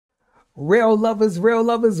Real lovers,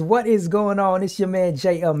 what is going on? It's your man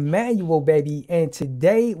J Immanuel, baby. And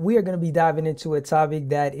today we are going to be diving into a topic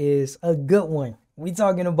that is a good one. We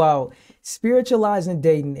talking about spiritualizing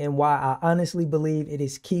dating and why I honestly believe it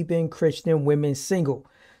is keeping Christian women single.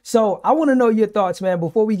 So I want to know your thoughts, man.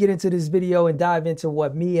 Before we get into this video and dive into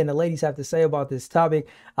what me and the ladies have to say about this topic,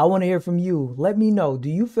 I want to hear from you. Let me know, do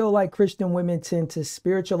you feel like Christian women tend to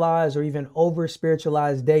spiritualize or even over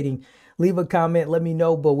spiritualize dating? Leave a comment, let me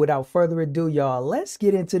know. But without further ado, y'all, let's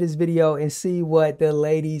get into this video and see what the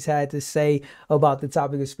ladies had to say about the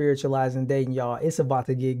topic of spiritualizing dating, y'all. It's about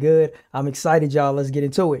to get good. I'm excited, y'all. Let's get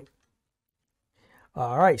into it.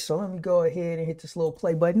 All right, so let me go ahead and hit this little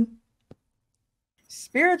play button.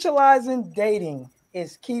 Spiritualizing dating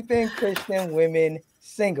is keeping Christian women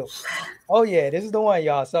single. Oh yeah, this is the one,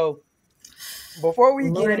 y'all. So before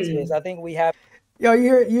we get into this, I think we have... Yo,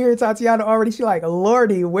 you hear Tatianah already? She like,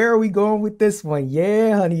 Lordy, where are we going with this one?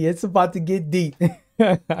 Yeah, honey, it's about to get deep.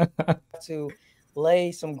 To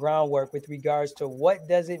lay some groundwork with regards to what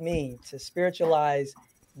does it mean to spiritualize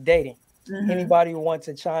dating. Anybody who wants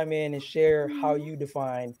to chime in and share how you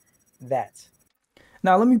define that?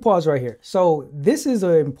 Now, let me pause right here. So this is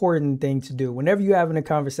an important thing to do whenever you're having a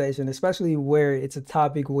conversation, especially where it's a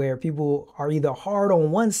topic where people are either hard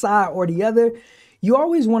on one side or the other. You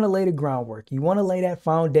always want to lay the groundwork. You want to lay that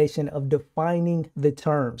foundation of defining the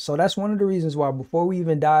terms. So that's one of the reasons why before we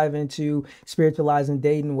even dive into spiritualizing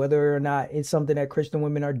dating, whether or not it's something that Christian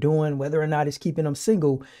women are doing, whether or not it's keeping them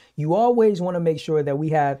single, you always want to make sure that we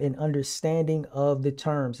have an understanding of the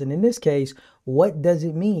terms. And in this case, what does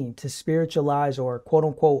it mean to spiritualize or quote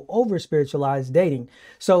unquote over spiritualize dating?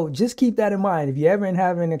 So just keep that in mind. If you're ever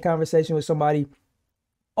having a conversation with somebody,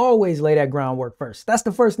 always lay that groundwork first. That's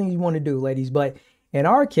the first thing you want to do, ladies. But in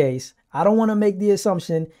our case, I don't want to make the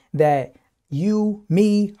assumption that you,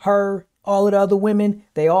 me, her, all of the other women,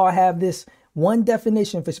 they all have this one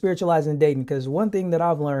definition for spiritualizing dating, because one thing that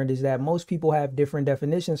I've learned is that most people have different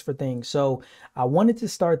definitions for things. So I wanted to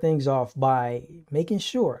start things off by making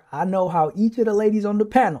sure I know how each of the ladies on the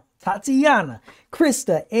panel, Tatianah,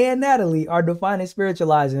 Krista, and Natalie, are defining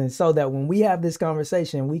spiritualizing, so that when we have this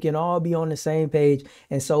conversation, we can all be on the same page,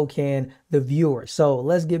 and so can the viewer. So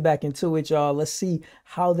let's get back into it, y'all. Let's see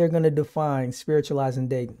how they're going to define spiritualizing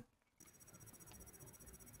dating.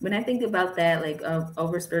 When I think about that, like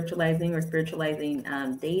over spiritualizing or spiritualizing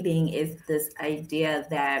dating, is this idea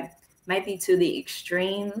that might be to the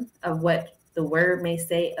extreme of what the word may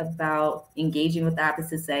say about engaging with the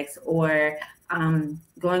opposite sex, or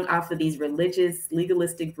going off of these religious,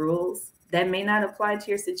 legalistic rules that may not apply to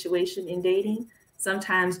your situation in dating.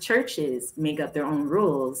 Sometimes churches make up their own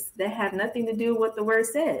rules that have nothing to do with what the word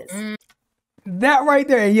says. That right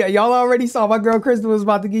there. Yeah, y'all already saw my girl Krista was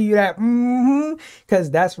about to give you that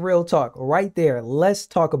because that's real talk right there. Let's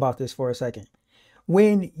talk about this for a second.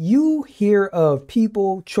 When you hear of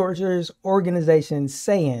people, churches, organizations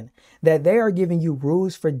saying that they are giving you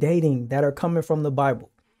rules for dating that are coming from the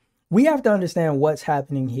Bible, we have to understand what's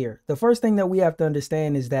happening here. The first thing that we have to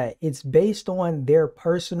understand is that it's based on their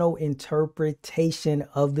personal interpretation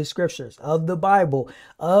of the scriptures, of the Bible,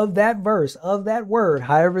 of that verse, of that word,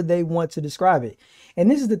 however they want to describe it. And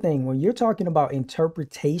this is the thing, when you're talking about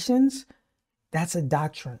interpretations, that's a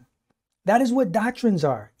doctrine. That is what doctrines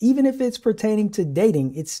are. Even if it's pertaining to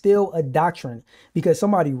dating, it's still a doctrine, because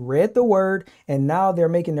somebody read the word and now they're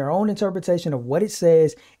making their own interpretation of what it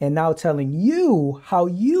says and now telling you how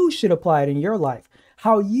you should apply it in your life,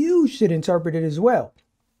 how you should interpret it as well.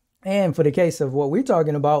 And for the case of what we're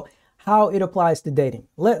talking about, how it applies to dating.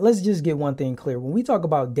 Let's just get one thing clear. When we talk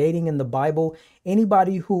about dating in the Bible,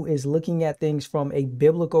 anybody who is looking at things from a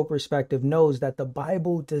biblical perspective knows that the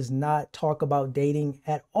Bible does not talk about dating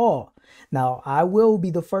at all. Now, I will be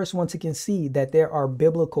the first one to concede that there are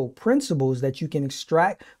biblical principles that you can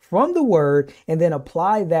extract from the word and then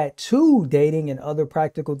apply that to dating and other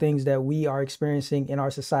practical things that we are experiencing in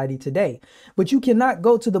our society today. But you cannot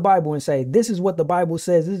go to the Bible and say, this is what the Bible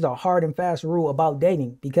says. This is a hard and fast rule about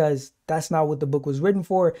dating, because that's not what the book was written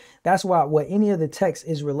for. That's what any of the text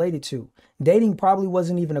is related to. Dating probably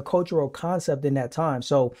wasn't even a cultural concept in that time.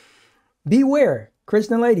 So beware,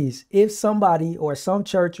 Christian ladies, if somebody or some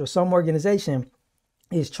church or some organization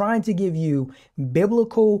is trying to give you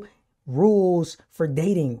biblical rules for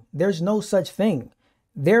dating, there's no such thing.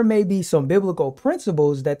 There may be some biblical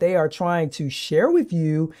principles that they are trying to share with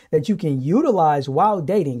you that you can utilize while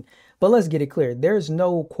dating. But let's get it clear. There's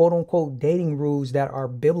no quote unquote dating rules that are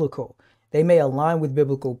biblical. They may align with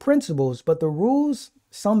biblical principles, but the rules,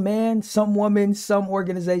 some man, some woman, some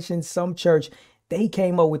organization, some church, They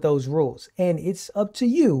came up with those rules. And it's up to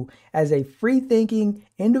you as a free thinking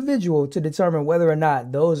individual to determine whether or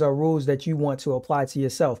not those are rules that you want to apply to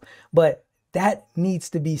yourself. But that needs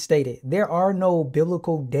to be stated. There are no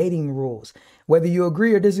biblical dating rules. Whether you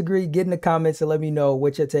agree or disagree, get in the comments and let me know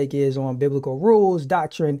what your take is on biblical rules,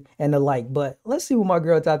 doctrine, and the like. But let's see what my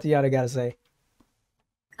girl Tatianah got to say.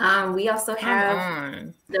 We also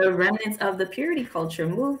have the remnants of the purity culture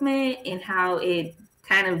movement and how it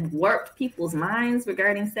kind of warped people's minds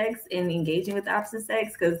regarding sex and engaging with the opposite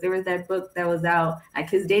sex. Because there was that book that was out, I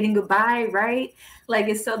Kiss Dating Goodbye, right? Like,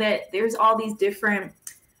 it's so that there's all these different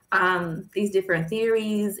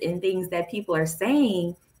theories and things that people are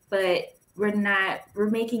saying, but we're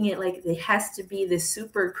making it like it has to be this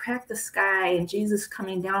super crack the sky and Jesus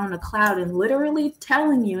coming down on a cloud and literally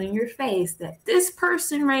telling you in your face that this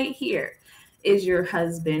person right here is your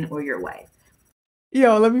husband or your wife.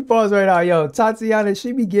 Yo, let me pause right now. Yo, Tatianah,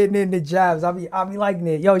 she be getting in the jabs. I be liking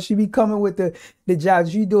it. Yo, she be coming with the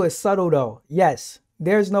jabs. You do it subtle though. Yes,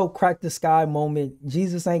 there's no crack the sky moment.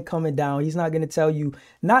 Jesus ain't coming down. He's not going to tell you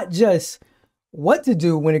not just what to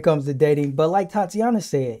do when it comes to dating, but like Tatianah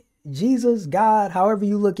said, Jesus, God, however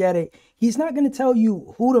you look at it, he's not going to tell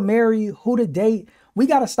you who to marry, who to date. We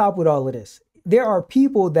got to stop with all of this. There are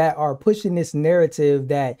people that are pushing this narrative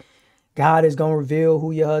that God is going to reveal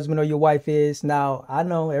who your husband or your wife is. Now, I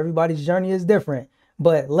know everybody's journey is different,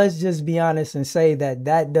 but let's just be honest and say that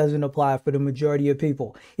that doesn't apply for the majority of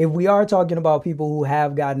people. If we are talking about people who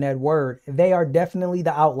have gotten that word, they are definitely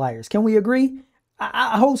the outliers. Can we agree?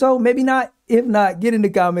 I hope so. Maybe not. If not, get in the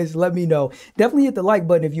comments. Let me know. Definitely hit the like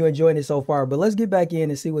button if you're enjoying it so far. But let's get back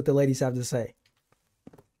in and see what the ladies have to say.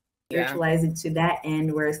 Spiritualize it to that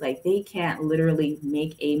end where it's like they can't literally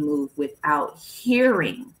make a move without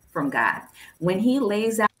hearing from God. When he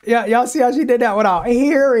lays out. Yeah, y'all see how she did that without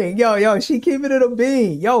hearing. Yo, she keeping it a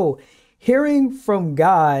bean. Yo, hearing from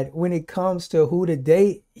God when it comes to who to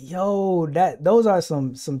date. Yo, those are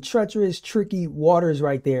some treacherous, tricky waters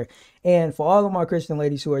right there. And for all of my Christian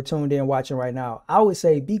ladies who are tuned in watching right now, I would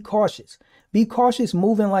say be cautious. Be cautious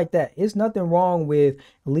moving like that. It's nothing wrong with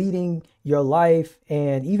leading your life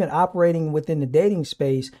and even operating within the dating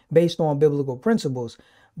space based on biblical principles.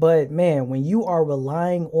 But man, when you are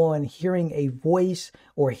relying on hearing a voice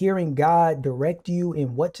or hearing God direct you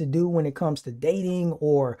in what to do when it comes to dating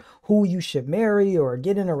or who you should marry or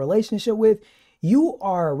get in a relationship with, you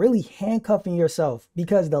are really handcuffing yourself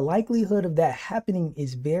because the likelihood of that happening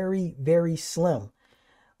is very, very slim.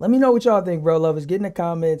 Let me know what y'all think, bro lovers. Get in the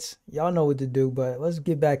comments. Y'all know what to do, but let's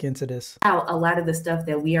get back into this. A lot of the stuff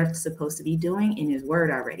that we are supposed to be doing in his word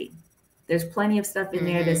already. There's plenty of stuff in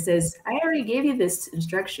there that says, I already gave you this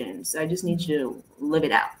instruction, so I just need you to live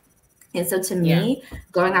it out. And so to me,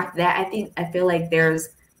 going off that, I feel like there's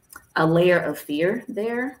a layer of fear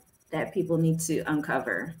there that people need to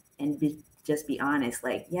uncover and just be honest.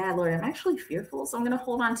 Like, yeah, Lord, I'm actually fearful, so I'm going to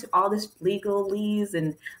hold on to all this legalese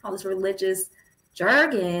and all this religious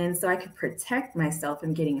jargon so I can protect myself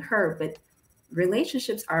from getting hurt. But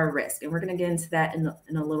relationships are a risk, and we're going to get into that in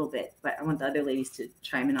a little bit. But I want the other ladies to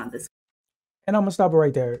chime in on this. And I'm going to stop it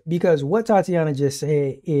right there because what Tatianah just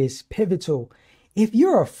said is pivotal. If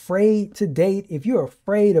you're afraid to date, if you're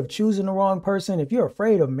afraid of choosing the wrong person, if you're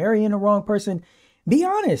afraid of marrying the wrong person, be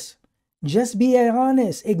honest. Just be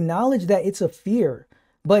honest. Acknowledge that it's a fear,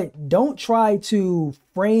 but don't try to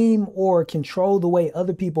frame or control the way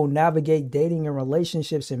other people navigate dating and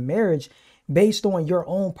relationships and marriage based on your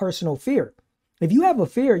own personal fear. If you have a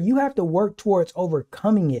fear, you have to work towards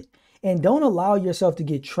overcoming it. And don't allow yourself to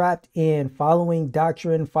get trapped in following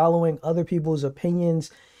doctrine, following other people's opinions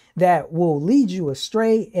that will lead you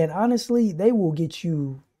astray. And honestly, they will get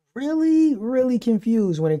you really, really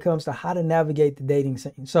confused when it comes to how to navigate the dating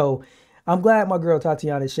scene. So I'm glad my girl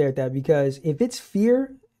Tatianah shared that, because if it's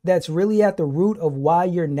fear that's really at the root of why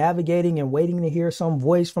you're navigating and waiting to hear some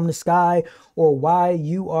voice from the sky, or why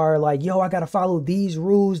you are like, yo, I got to follow these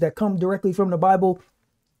rules that come directly from the Bible,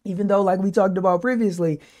 even though, like we talked about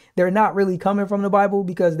previously, they're not really coming from the Bible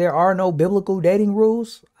because there are no biblical dating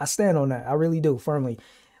rules. I stand on that. I really do, firmly.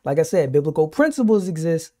 Like I said, biblical principles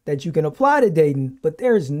exist that you can apply to dating, but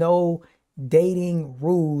there's no dating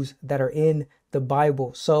rules that are in the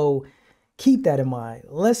Bible. So keep that in mind.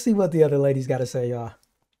 Let's see what the other ladies got to say, y'all.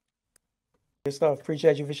 Good stuff.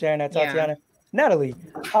 Appreciate you for sharing that, Tatianah. Yeah. Natalie,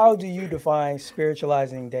 how do you define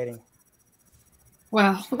spiritualizing dating?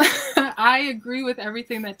 Well, I agree with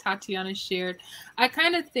everything that Tatianah shared. I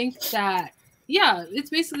kind of think that, yeah, it's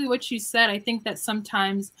basically what you said. I think that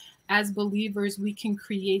sometimes as believers, we can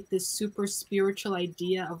create this super spiritual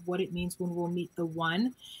idea of what it means when we'll meet the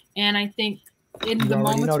one. And I think in the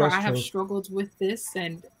moments where I have struggled with this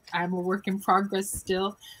and I'm a work in progress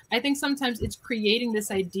still. I think sometimes it's creating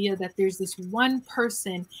this idea that there's this one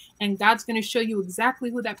person and God's going to show you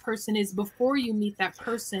exactly who that person is before you meet that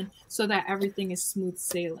person so that everything is smooth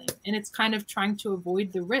sailing. And it's kind of trying to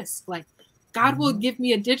avoid the risk. Like, God will give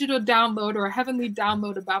me a digital download or a heavenly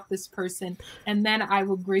download about this person, and then I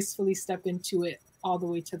will gracefully step into it all the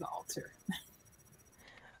way to the altar.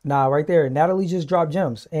 Nah, right there. Natalie just dropped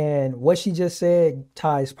gems. And what she just said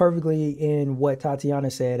ties perfectly in what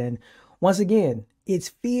Tatianah said. And once again, it's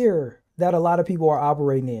fear that a lot of people are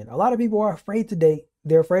operating in. A lot of people are afraid to date.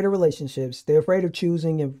 They're afraid of relationships. They're afraid of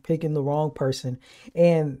choosing and picking the wrong person.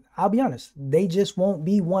 And I'll be honest, they just won't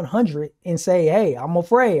be 100 and say, hey, I'm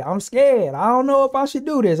afraid. I'm scared. I don't know if I should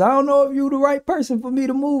do this. I don't know if you're the right person for me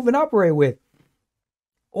to move and operate with.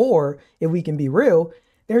 Or if we can be real,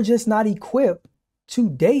 they're just not equipped to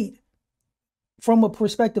date from a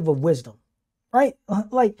perspective of wisdom, right?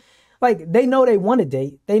 Like they know they want to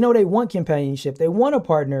date, they know they want companionship, they want a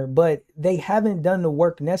partner, but they haven't done the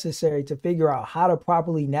work necessary to figure out how to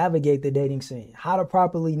properly navigate the dating scene, how to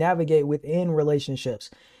properly navigate within relationships.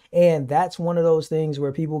 And that's one of those things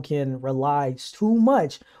where people can rely too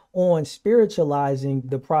much on spiritualizing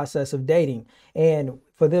the process of dating. And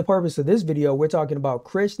for the purpose of this video, we're talking about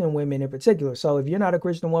Christian women in particular. So if you're not a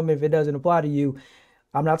Christian woman, if it doesn't apply to you,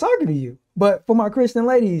 I'm not talking to you. But for my Christian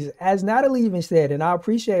ladies, as Natalie even said, and I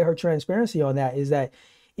appreciate her transparency on that, is that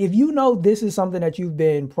if you know this is something that you've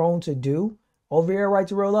been prone to do over here, Right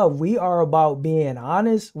to Real Love, we are about being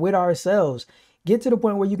honest with ourselves. Get to the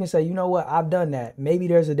point where you can say, you know what, I've done that. Maybe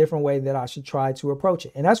there's a different way that I should try to approach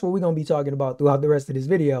it. And that's what we're going to be talking about throughout the rest of this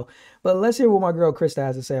video. But let's hear what my girl Krista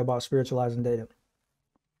has to say about spiritualizing dating.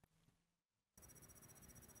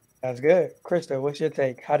 That's good. Krista, what's your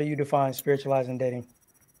take? How do you define spiritualizing dating?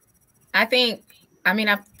 I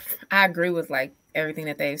agree with like everything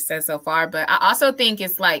that they've said so far, but I also think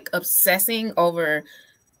it's like obsessing over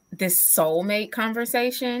this soulmate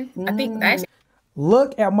conversation. I think actually,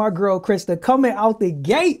 look at my girl Krista coming out the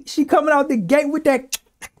gate. She coming out the gate with that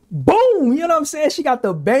boom. You know what I'm saying? She got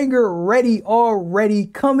the banger ready already,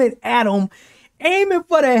 coming at him, aiming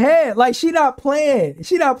for the head. Like she not playing.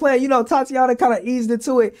 She not playing. You know, Tatianah kind of eased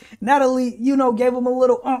into it. Natalie, you know, gave him a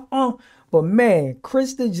little But man,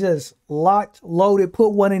 Krista just locked, loaded, put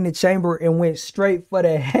one in the chamber and went straight for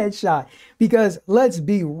the headshot. Because let's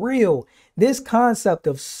be real, this concept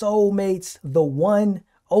of soulmates, the one,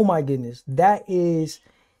 oh my goodness, that is,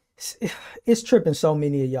 it's tripping so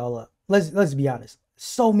many of y'all up. Let's be honest.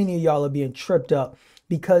 So many of y'all are being tripped up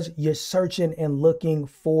because you're searching and looking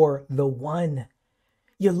for the one.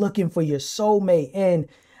 You're looking for your soulmate. And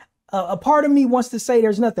a part of me wants to say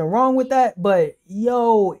there's nothing wrong with that, but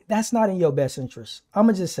yo, that's not in your best interest. I'm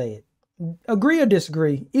gonna just say it. Agree or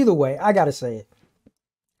disagree, either way, I gotta say it.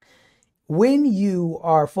 When you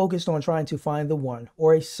are focused on trying to find the one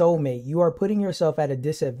or a soulmate, you are putting yourself at a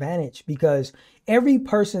disadvantage because every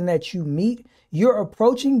person that you meet, you're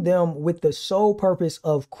approaching them with the sole purpose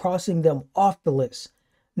of crossing them off the list.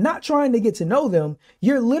 Not trying to get to know them.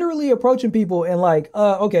 You're literally approaching people and like,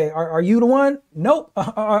 okay, are you the one? Nope.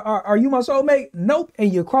 Are you my soulmate? Nope.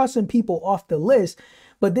 And you're crossing people off the list.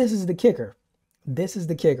 But this is the kicker. This is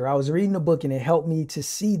the kicker. I was reading a book and it helped me to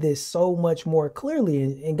see this so much more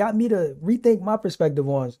clearly and got me to rethink my perspective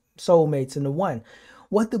on soulmates and the one.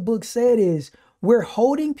 What the book said is we're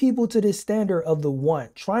holding people to this standard of the one,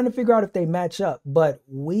 trying to figure out if they match up, but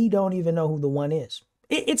we don't even know who the one is.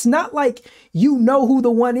 It's not like you know who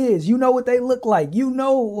the one is. You know what they look like. You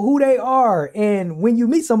know who they are. And when you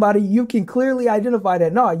meet somebody, you can clearly identify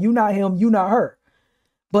that, no, you not him, you not her.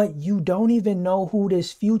 But you don't even know who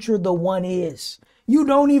this future the one is. You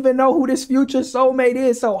don't even know who this future soulmate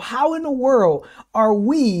is. So how in the world are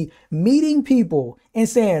we meeting people and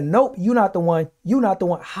saying, nope, you're not the one. You're not the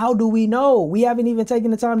one. How do we know? We haven't even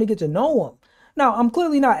taken the time to get to know them. Now, I'm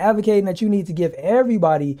clearly not advocating that you need to give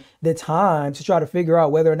everybody the time to try to figure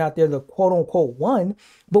out whether or not they're the quote unquote one.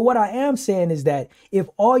 But what I am saying is that if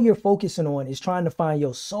all you're focusing on is trying to find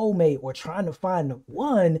your soulmate or trying to find the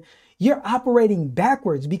one, you're operating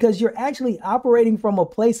backwards because you're actually operating from a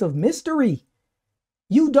place of mystery.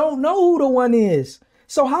 You don't know who the one is.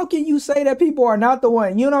 So how can you say that people are not the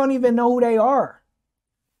one? You don't even know who they are.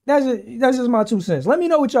 That's just my 2 cents. Let me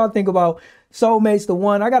know what y'all think about soulmates, the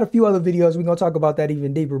one. I got a few other videos. We're going to talk about that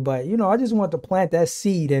even deeper. But, you know, I just want to plant that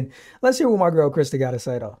seed. And let's hear what my girl Krista got to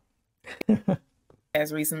say, though.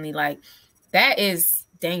 As recently, like, that is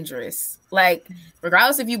dangerous. Like,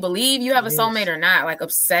 regardless if you believe you have a soulmate or not, like,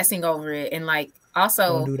 obsessing over it. And, like,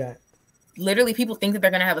 also, don't do that. Literally, people think that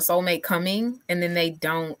they're going to have a soulmate coming and then they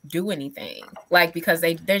don't do anything. Like, because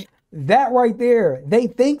they're That right there, they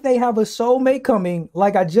think they have a soulmate coming,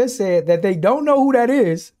 like I just said, that they don't know who that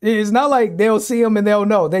is. It's not like they'll see him and they'll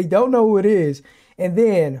know. They don't know who it is. And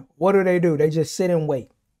then what do? They just sit and wait.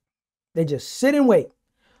 They just sit and wait.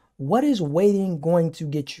 What is waiting going to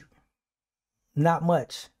get you? Not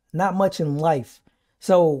much. Not much in life.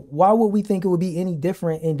 So why would we think it would be any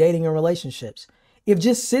different in dating and relationships? If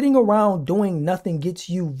just sitting around doing nothing gets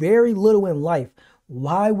you very little in life,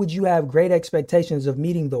 why would you have great expectations of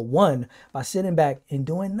meeting the one by sitting back and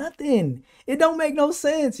doing nothing? It don't make no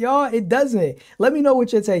sense, y'all. It doesn't. Let me know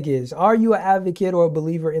what your take is. Are you an advocate or a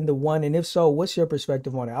believer in the one? And if so, what's your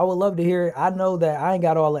perspective on it? I would love to hear it. I know that I ain't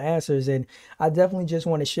got all the answers, and I definitely just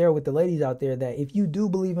want to share with the ladies out there that if you do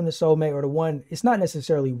believe in the soulmate or the one, it's not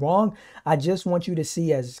necessarily wrong. I just want you to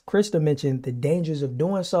see, as Krista mentioned, the dangers of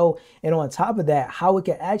doing so. And on top of that, how it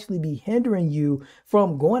can actually be hindering you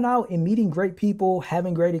from going out and meeting great people,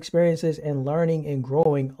 having great experiences, and learning and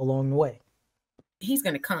growing along the way. He's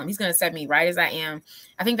going to come. He's going to set me right as I am.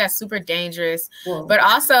 I think that's super dangerous. Whoa. But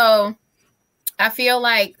also, I feel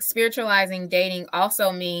like spiritualizing dating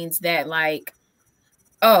also means that, like,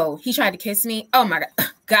 oh, he tried to kiss me. Oh my God.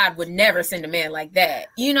 God would never send a man like that,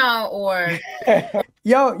 you know, or.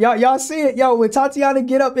 Y'all see it. Yo, when Tatianah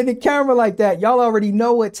get up in the camera like that, y'all already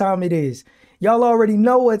know what time it is. Y'all already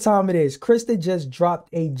know what time it is. Krista just dropped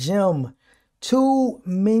a gem. Too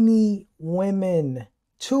many women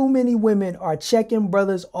are checking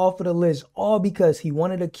brothers off of the list, all because he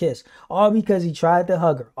wanted a kiss, all because he tried to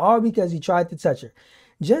hug her, all because he tried to touch her.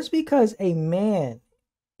 Just because a man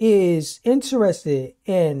is interested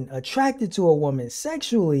and attracted to a woman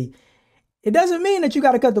sexually, it doesn't mean that you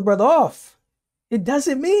got to cut the brother off. It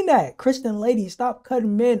doesn't mean that. Christian ladies, stop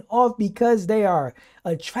cutting men off because they are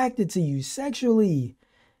attracted to you sexually.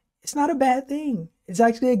 It's not a bad thing. It's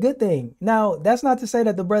actually a good thing. Now, that's not to say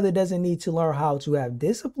that the brother doesn't need to learn how to have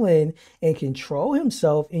discipline and control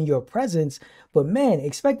himself in your presence. But man,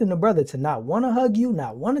 expecting the brother to not want to hug you,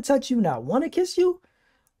 not want to touch you, not want to kiss you,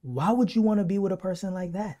 why would you want to be with a person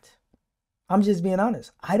like that? I'm just being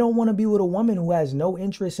honest. I don't want to be with a woman who has no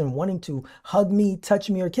interest in wanting to hug me, touch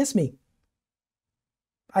me, or kiss me.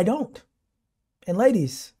 I don't. And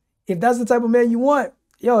ladies, if that's the type of man you want,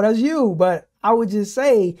 yo, that's you. But I would just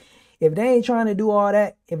say, if they ain't trying to do all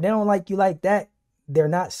that, if they don't like you like that, they're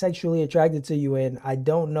not sexually attracted to you. And I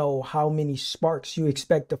don't know how many sparks you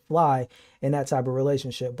expect to fly in that type of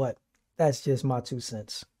relationship. But that's just my 2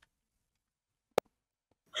 cents.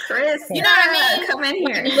 Chris, you know what I mean? Come in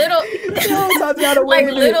here. Little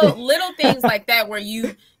things like that where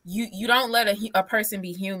you don't let a person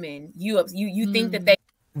be human. You think that they.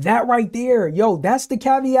 That right there, yo, that's the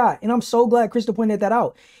caveat. And I'm so glad Krista pointed that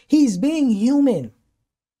out. He's being human.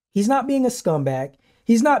 He's not being a scumbag.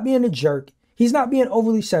 He's not being a jerk. He's not being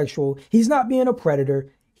overly sexual. He's not being a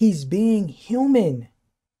predator. He's being human.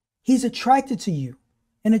 He's attracted to you,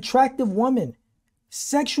 an attractive woman,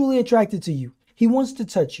 sexually attracted to you. He wants to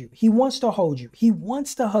touch you. He wants to hold you. He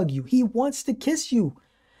wants to hug you. He wants to kiss you.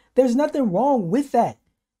 There's nothing wrong with that.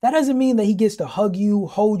 That doesn't mean that he gets to hug you,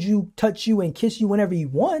 hold you, touch you, and kiss you whenever he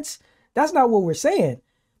wants. That's not what we're saying.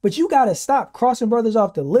 But you got to stop crossing brothers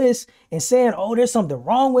off the list and saying, oh, there's something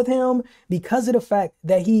wrong with him because of the fact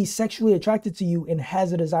that he's sexually attracted to you and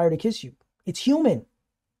has a desire to kiss you. It's human.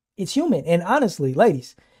 It's human. And honestly,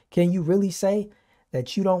 ladies, can you really say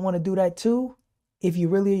that you don't want to do that too if you're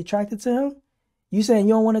really attracted to him? You saying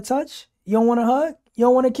you don't want to touch? You don't want to hug? You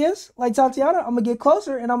don't want to kiss? Like Tatianah, I'm going to get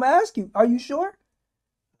closer and I'm going to ask you, are you sure?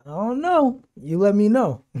 I don't know. You let me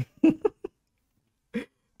know.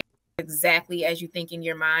 Exactly as you think in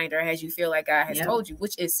your mind or as you feel like God has told you,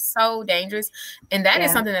 which is so dangerous. And that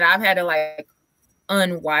is something that I've had to like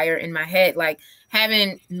unwire in my head. Like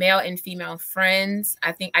having male and female friends,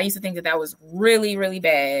 I used to think that was really, really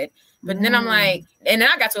bad. But then I'm like, and then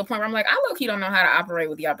I got to a point where I'm like, I low-key don't know how to operate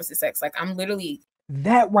with the opposite sex. Like I'm literally.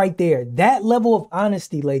 That right there, that level of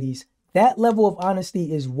honesty, ladies, that level of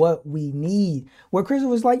honesty is what we need. Where Krista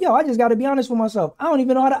was like, yo, I just got to be honest with myself. I don't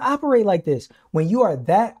even know how to operate like this. When you are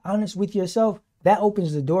that honest with yourself, that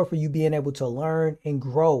opens the door for you being able to learn and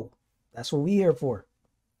grow. That's what we're here for.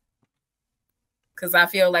 Because I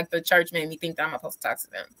feel like the church made me think that I'm supposed to talk to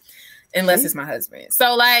them unless it's my husband.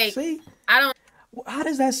 So like, I don't. How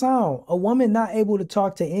does that sound? A woman not able to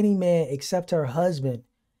talk to any man except her husband.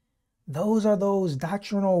 Those are those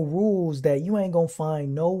doctrinal rules that you ain't going to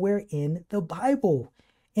find nowhere in the Bible.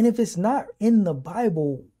 And if it's not in the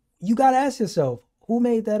Bible, you got to ask yourself, who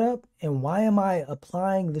made that up? And why am I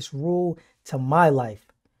applying this rule to my life?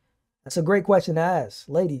 That's a great question to ask.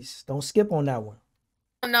 Ladies, don't skip on that one.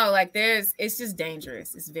 No, like it's just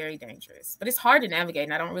dangerous. It's very dangerous, but it's hard to navigate.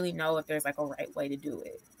 And I don't really know if there's like a right way to do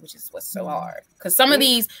it, which is what's so hard. Because some of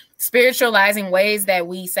these spiritualizing ways that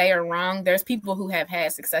we say are wrong, there's people who have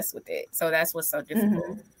had success with it. So that's what's so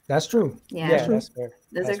difficult. That's true. Yeah, that's fair.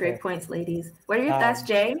 Those are great points, ladies. What are your thoughts,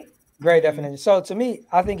 Jay? Great definition. So to me,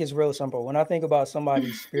 I think it's real simple. When I think about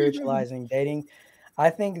somebody spiritualizing dating,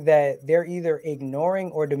 I think that they're either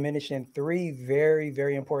ignoring or diminishing three very,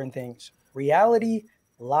 very important things: reality,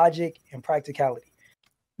 logic, and practicality.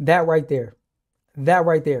 That right there.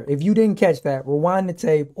 If you didn't catch that, rewind the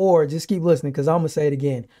tape or just keep listening, because I'm going to say it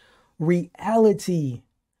again. Reality,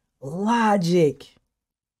 logic,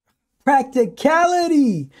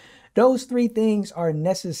 practicality. Those three things are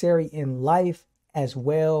necessary in life as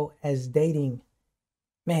well as dating.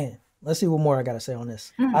 Man, let's see what more I got to say on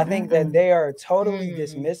this. I think that they are totally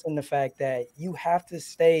dismissing the fact that you have to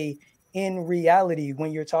stay in reality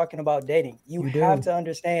when you're talking about dating. You have to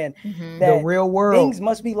understand that the real world things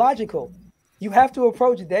must be logical. You have to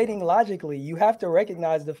approach dating logically. You have to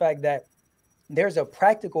recognize the fact that there's a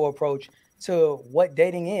practical approach to what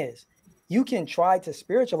dating is. You can try to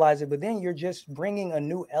spiritualize it, but then you're just bringing a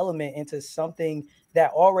new element into something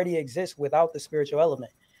that already exists without the spiritual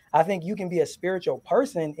element. I think you can be a spiritual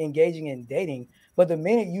person engaging in dating, but the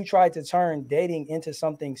minute you try to turn dating into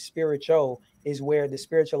something spiritual is where the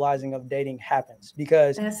spiritualizing of dating happens.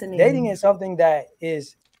 Because dating is something that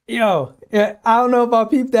is, I don't know if I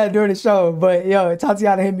peeped that during the show, but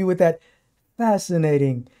Tatianah hit me with that.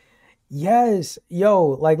 Fascinating. Yes.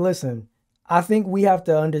 Like, listen, I think we have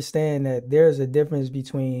to understand that there's a difference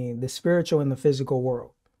between the spiritual and the physical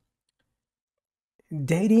world.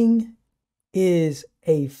 Dating is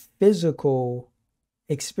a physical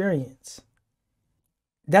experience.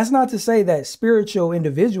 That's not to say that spiritual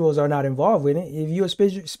individuals are not involved with it. If you're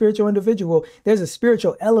a spiritual individual, there's a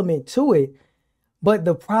spiritual element to it. But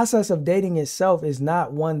the process of dating itself is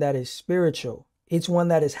not one that is spiritual. It's one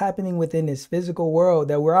that is happening within this physical world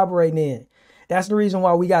that we're operating in. That's the reason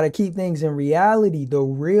why we got to keep things in reality, the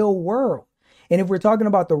real world. And if we're talking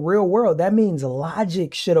about the real world, that means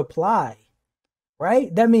logic should apply,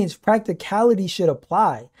 right? That means practicality should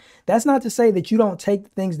apply. That's not to say that you don't take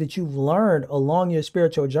things that you've learned along your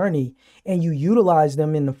spiritual journey and you utilize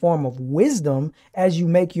them in the form of wisdom as you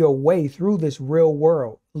make your way through this real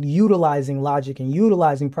world, utilizing logic and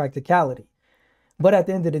utilizing practicality. But at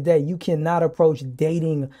the end of the day, you cannot approach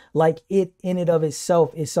dating like it in and of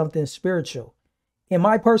itself is something spiritual. In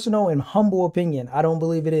my personal and humble opinion, I don't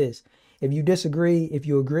believe it is. If you disagree, if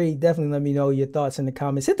you agree, definitely let me know your thoughts in the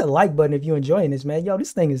comments. Hit the like button if you're enjoying this, man.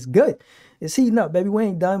 This thing is good. It's heating up, baby. We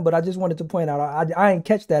ain't done, but I just wanted to point out, I ain't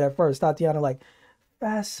catch that at first. Tatianah, like,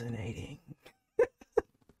 fascinating.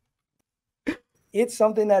 It's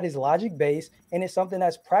something that is logic-based, and it's something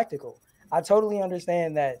that's practical. I totally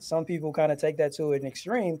understand that some people kind of take that to an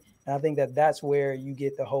extreme, and I think that that's where you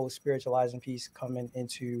get the whole spiritualizing piece coming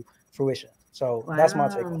into fruition. So that's my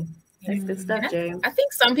take on it. That's good stuff, Jay. I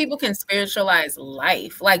think some people can spiritualize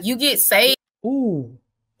life. Like, you get saved. Ooh,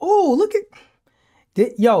 look at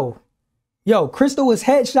Krista was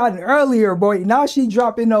headshotting earlier, boy. Now she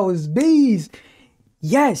dropping those B's.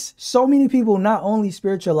 Yes, so many people not only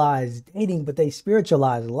spiritualize dating, but they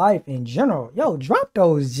spiritualize life in general. Drop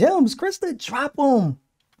those gems, Krista. Drop them.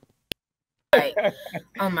 Like,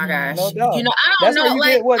 oh my gosh. No doubt. I don't know.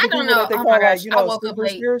 Like, I don't know. They oh call, my gosh. like, I woke up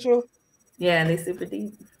late. Spiritual. Yeah, they super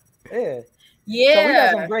deep. Yeah. Yeah. So we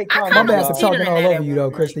got some great comments. My bad for talking all over you, though,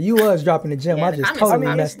 Krista. You was dropping the gem. Yeah, I just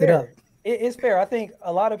totally messed it up. It's fair. I think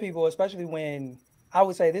a lot of people, especially when, I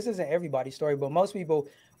would say this isn't everybody's story, but most people,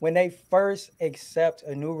 when they first accept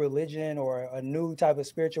a new religion or a new type of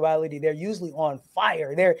spirituality, they're usually on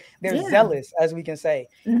fire. They're zealous, as we can say.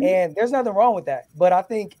 And there's nothing wrong with that. But I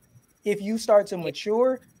think if you start to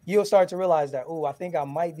mature, you'll start to realize that, I think I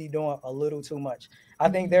might be doing a little too much. I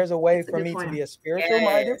think there's a way for me to be a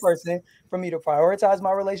spiritual-minded person, for me to prioritize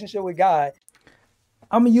my relationship with God.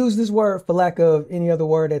 I'm going to use this word for lack of any other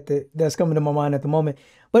word that's coming to my mind at the moment.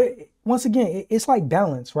 But once again, it's like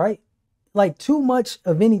balance, right? Like, too much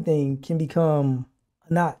of anything can become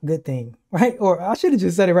a not good thing, right? Or I should have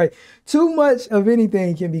just said it right. Too much of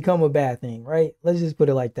anything can become a bad thing, right? Let's just put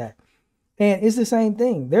it like that. And it's the same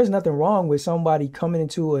thing. There's nothing wrong with somebody coming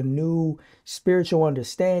into a new spiritual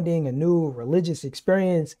understanding, a new religious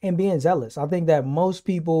experience, and being zealous. I think that most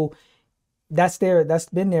people, that's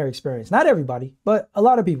been their experience. Not everybody, but a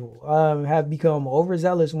lot of people have become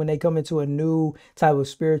overzealous when they come into a new type of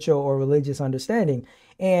spiritual or religious understanding.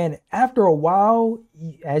 And after a while,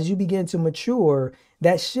 as you begin to mature,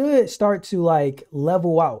 that should start to like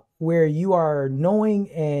level out, where you are knowing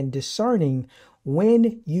and discerning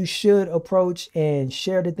when you should approach and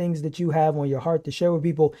share the things that you have on your heart to share with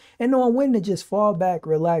people, and knowing when to just fall back,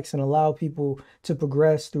 relax, and allow people to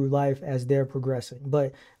progress through life as they're progressing.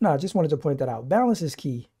 But no, I just wanted to point that out. Balance is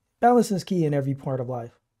key. Balance is key in every part of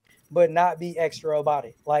life. But not be extra about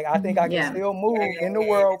it. Like, I think I can still move in the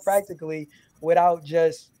world practically without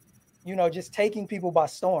just, you know, just taking people by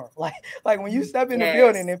storm. Like when you step in the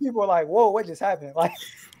building and people are like, whoa, what just happened? Like,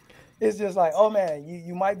 it's just like, oh man,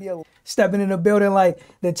 you might be stepping in the building like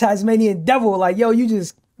the Tasmanian devil. Like, yo, you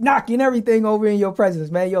just knocking everything over in your presence,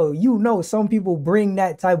 man. Yo, you know, some people bring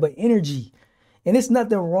that type of energy. And it's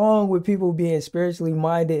nothing wrong with people being spiritually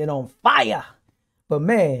minded and on fire. But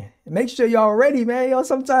man, make sure y'all ready, man. Yo,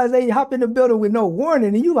 sometimes they hop in the building with no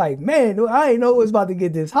warning and you like, man, I ain't know it was about to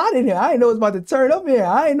get this hot in here. I ain't know it was about to turn up here.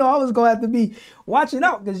 I ain't know I was going to have to be watching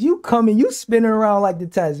out because you coming, you spinning around like the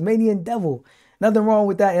Tasmanian devil. Nothing wrong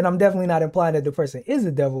with that. And I'm definitely not implying that the person is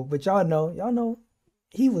a devil, but y'all know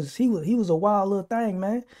he was a wild little thing,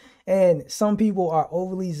 man. And some people are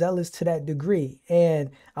overly zealous to that degree.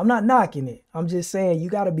 And I'm not knocking it. I'm just saying you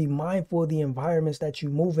got to be mindful of the environments that you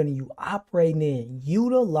move in and you operate in.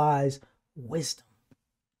 Utilize wisdom.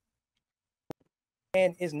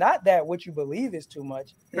 And it's not that what you believe is too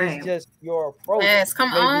much. It's just your approach. Yes,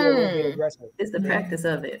 come on. A little bit aggressive. It's the practice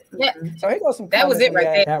of it. Yeah. So here goes some. That was it right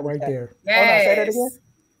there. That right there. Yes. Oh, no, say that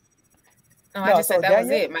again. No, I just said that Daniel?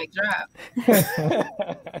 Was it. Mic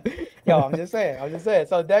drop. Yo, I'm just saying.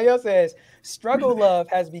 So Danielle says, struggle love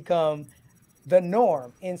has become the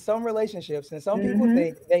norm in some relationships. And some people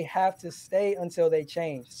think they have to stay until they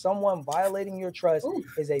change. Someone violating your trust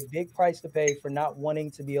is a big price to pay for not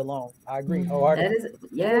wanting to be alone. I agree. That is,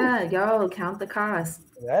 y'all count the cost.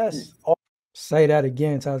 Yes. Say that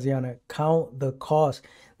again, Tatianah. Count the cost.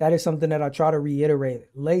 That is something that I try to reiterate.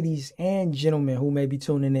 Ladies and gentlemen who may be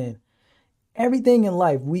tuning in. Everything in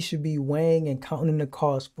life, we should be weighing and counting the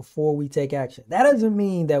cost before we take action. That doesn't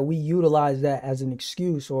mean that we utilize that as an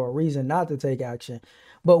excuse or a reason not to take action,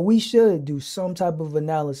 but we should do some type of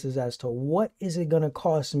analysis as to what is it going to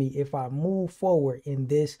cost me if I move forward in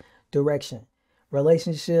this direction.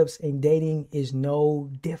 Relationships and dating is no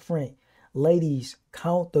different. Ladies,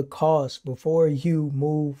 count the cost before you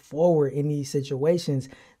move forward in these situations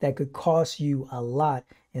that could cost you a lot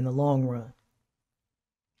in the long run.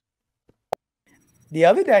 The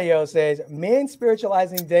other Danielle says, men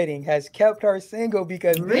spiritualizing dating has kept her single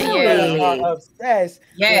because they are obsessed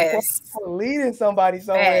with leading somebody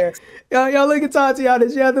somewhere. Yo, look at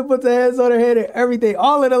Tatianah. She had to put the hands on her head and everything.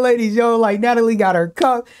 All of the ladies, yo, like Natalie got her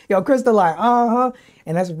cup. Yo, Krista like,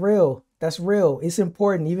 And that's real. That's real. It's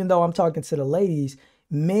important. Even though I'm talking to the ladies,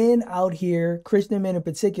 men out here, Christian men in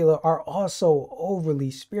particular, are also overly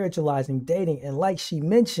spiritualizing dating. And like she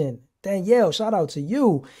mentioned, Danielle, shout out to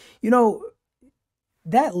you. You know,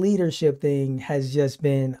 that leadership thing has just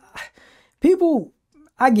been, people,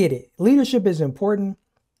 I get it. Leadership is important,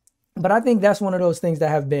 but I think that's one of those things that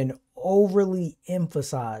have been overly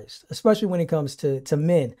emphasized, especially when it comes to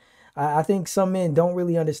men. I think some men don't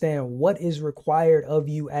really understand what is required of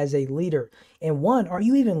you as a leader. And one, are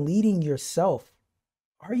you even leading yourself?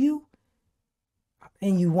 Are you?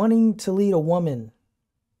 And you wanting to lead a woman?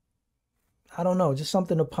 I don't know, just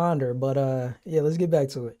something to ponder. But yeah, let's get back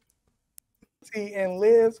to it. And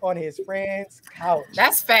lives on his friend's couch.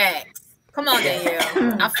 That's facts. Come on,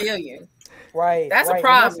 Danielle. I feel you. Right. That's a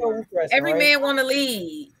problem. So every man want to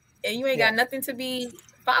lead, and you ain't got nothing to be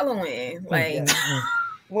following. Like,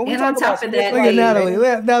 when we talk about that, look at Natalie.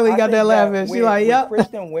 Natalie got that laughing. She like, yep.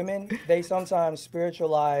 Christian women, they sometimes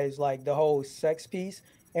spiritualize like the whole sex piece,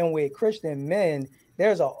 and with Christian men,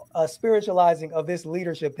 there's a spiritualizing of this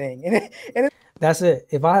leadership thing. And that's it.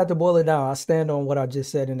 If I had to boil it down, I stand on what I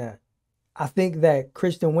just said in that. I think that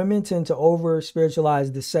Christian women tend to over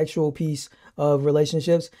spiritualize the sexual piece of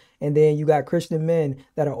relationships. And then you got Christian men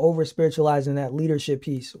that are over spiritualizing that leadership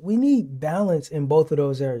piece. We need balance in both of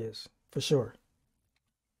those areas for sure.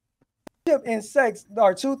 Leadership and sex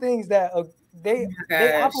are two things that they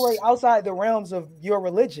operate outside the realms of your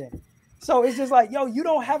religion. So it's just like, yo, you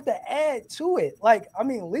don't have to add to it. Like, I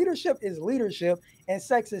mean, leadership is leadership and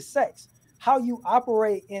sex is sex. How you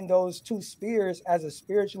operate in those two spheres as a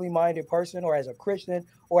spiritually minded person or as a Christian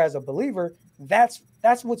or as a believer, that's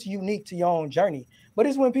what's unique to your own journey. But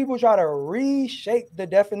it's when people try to reshape the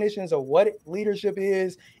definitions of what leadership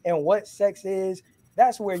is and what sex is,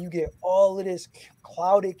 that's where you get all of this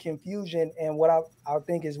clouded confusion. And what I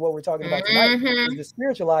think is what we're talking about tonight is the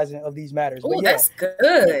spiritualizing of these matters. Oh, that's good.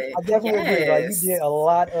 I definitely agree. Like, you get a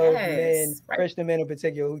lot of men, Christian men in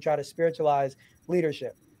particular, who try to spiritualize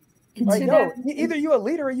leadership. Like, yo, either you a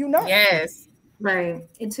leader or you not. Yes. Right.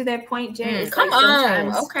 And to that point, Jay, it's Come like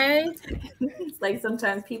on, sometimes, okay. it's like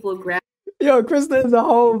sometimes people grab. Yo, Krista is a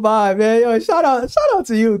whole vibe, man. Yo, shout out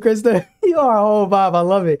to you, Krista. You are a whole vibe. I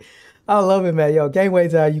love it. I love it, man. Yo, can't wait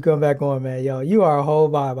till you come back on, man. Yo, you are a whole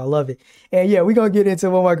vibe. I love it. And yeah, we're going to get into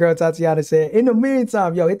what my girl Tatianah said. In the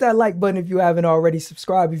meantime, yo, hit that like button if you haven't already.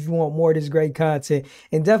 Subscribe if you want more of this great content.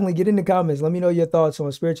 And definitely get in the comments. Let me know your thoughts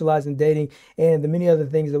on spiritualizing dating and the many other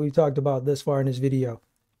things that we've talked about thus far in this video.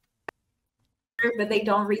 But they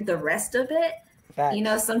don't read the rest of it. Facts. You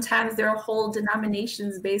know, sometimes there are whole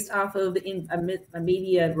denominations based off of a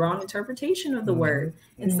media wrong interpretation of the word.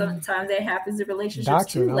 And sometimes that happens in relationships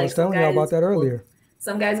Doctrine. too. I Like was telling you about that earlier.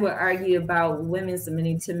 Some guys would argue about women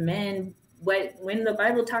submitting to men, when the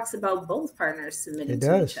Bible talks about both partners submitting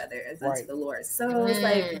to each other as unto the Lord. So it's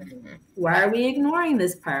like, why are we ignoring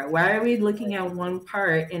this part? Why are we looking at one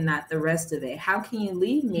part and not the rest of it? How can you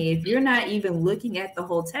lead me if you're not even looking at the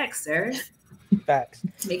whole text, sir? Facts.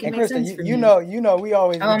 Make it And make Krista, sense for you know, we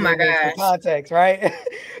always Oh my give gosh. the context, right?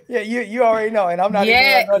 Yeah, you already know, and I'm not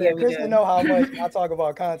even gonna know that. Krista know how much I talk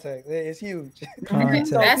about context. It's huge.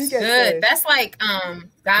 Context. That's good. That's like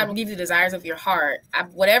God will give you the desires of your heart.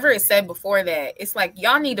 Whatever is said before that, it's like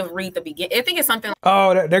y'all need to read the beginning. I think it's something.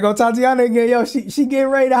 Oh, there go Tatianah again. Yo, she getting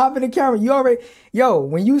ready to hop in the camera.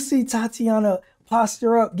 When you see Tatianah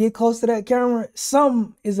posture up, get close to that camera,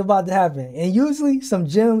 something is about to happen. And usually some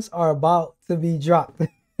gems are about to be dropped.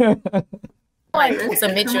 Like,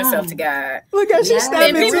 submit yourself to God. Look at she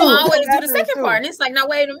stepping people too. always do the second part, and it's like, now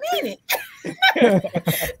wait a minute.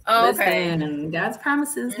 Okay. Listen, God's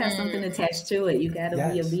promises have something attached to it. You got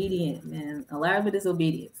to be obedient, man. A lot of it is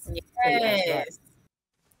obedience. Yes.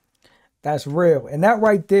 That's real. And that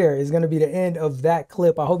right there is going to be the end of that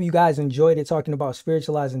clip. I hope you guys enjoyed it, talking about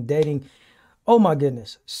spiritualizing dating. Oh my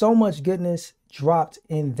goodness. So much goodness dropped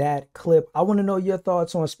in that clip. I want to know your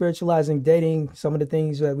thoughts on spiritualizing dating. Some of the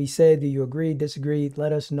things that we said. Do you agree, disagree?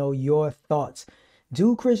 Let us know your thoughts.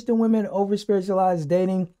 Do Christian women over spiritualize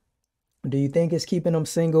dating? Do you think it's keeping them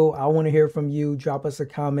single? I want to hear from you. Drop us a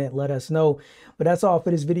comment. Let us know. But that's all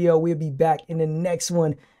for this video. We'll be back in the next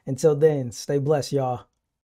one. Until then, stay blessed, y'all.